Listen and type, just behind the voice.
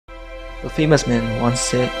A famous man once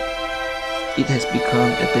said, "It has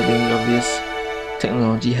become abundantly obvious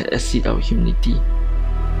technology has exceeded our humanity."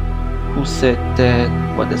 Who said that?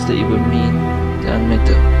 What does that even mean? Doesn't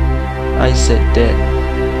matter. I said that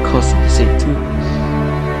cause he said too.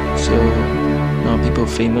 So now people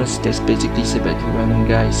famous, that's basically said by two random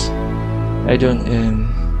guys.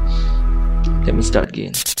 Let me start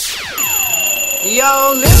again.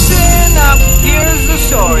 Yo, listen up, here's the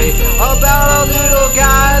story about a little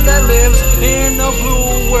guy that lives in a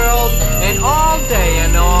blue world. And all day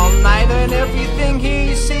and all night and everything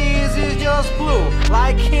he sees is just blue.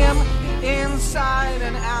 Like him, inside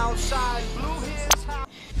and outside, blue his house.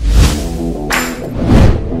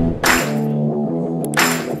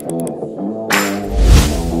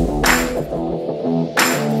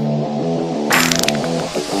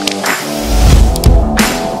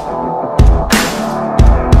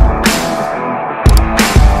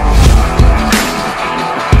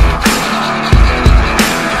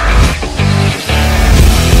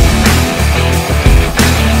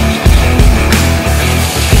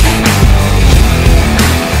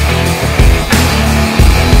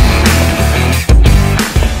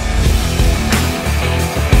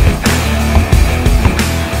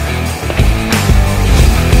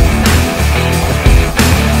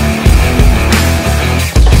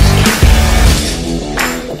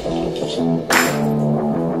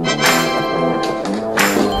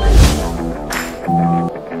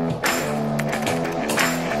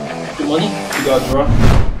 Good morning, Dora.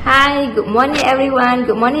 Hi, good morning everyone.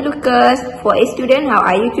 Good morning Lucas. For a student, how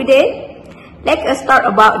are you today? Let us talk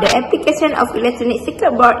about the application of electronic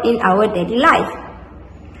circuit board in our daily life.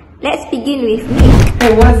 Let's begin with me.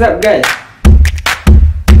 Hey, what's up guys?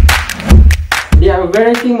 There are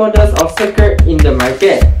variety models of circuit in the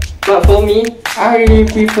market, but for me, I really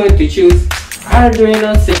prefer to choose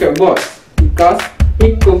Arduino circuit board because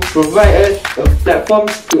it could provide us a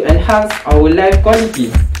platform to enhance our life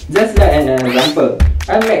quality. Just like an example,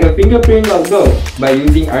 I make a fingerprint lock door by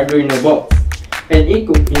using Arduino box, and it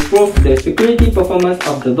could improve the security performance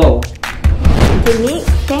of the door. Nick,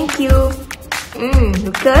 thank you.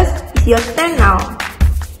 Lucas, it's your turn now.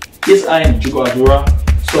 Yes, I am Dora.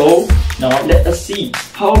 So now let us see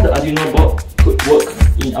how the Arduino board could work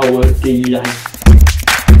in our daily life.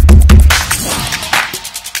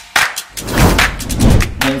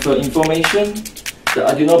 And for information, the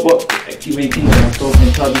Arduino board for activating the motor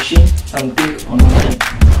and publishing something online.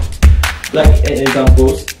 Like an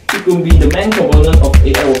example, it could be the main component of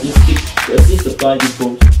AI walking stick to assist the blind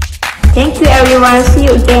people. Thank you everyone. See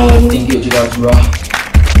you again. Thank you, Dora.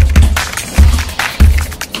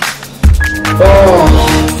 Oh,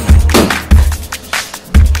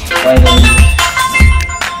 finally.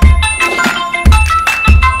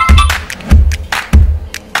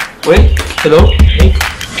 Wait, hello? Hey.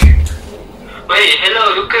 Wait, hello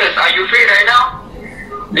Lucas, are you free right now?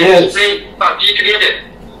 Yes. Let's play PUBG together.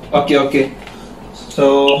 Okay.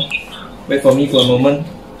 So, wait for me for a moment.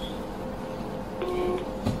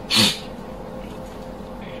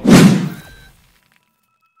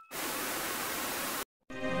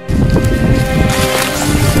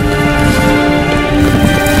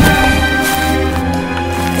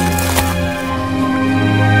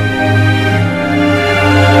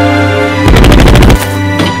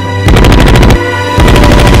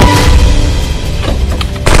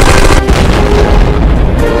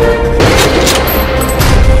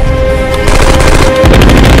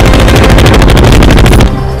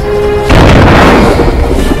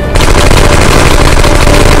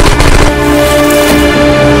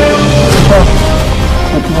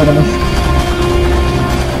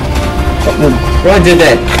 Roger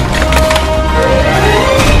that.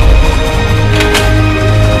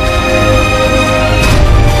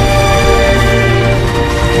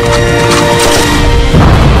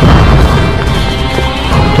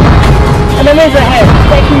 Enemies ahead,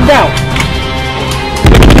 take him down.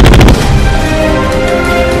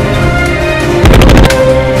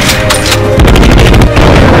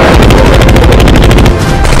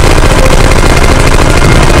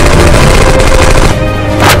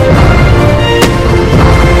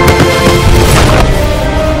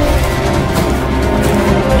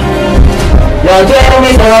 Now two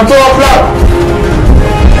enemies around 2 o'clock.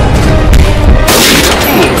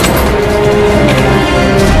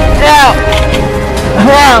 Help!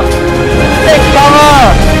 Help! Take cover!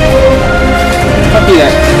 Copy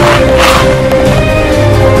that.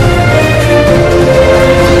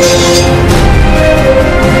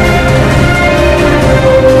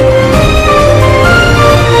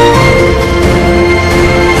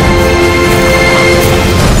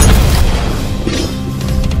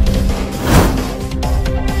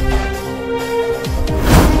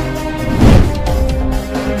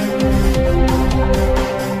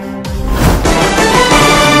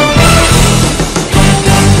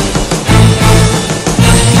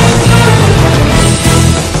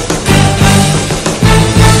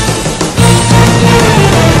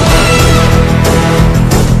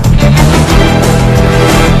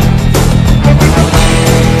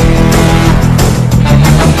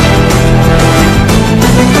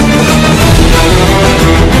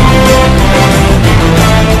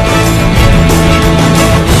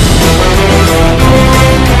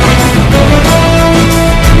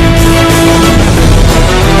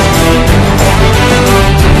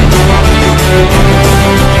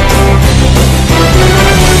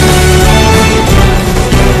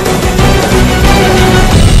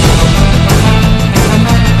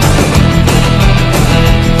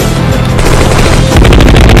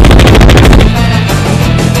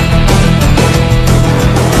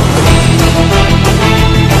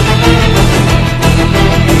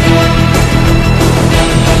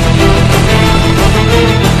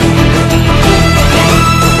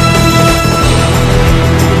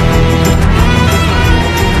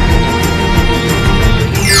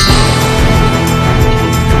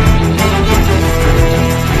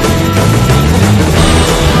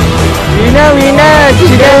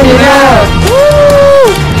 Chicken dinner!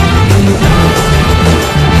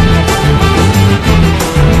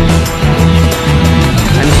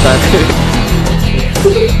 I'm stuck.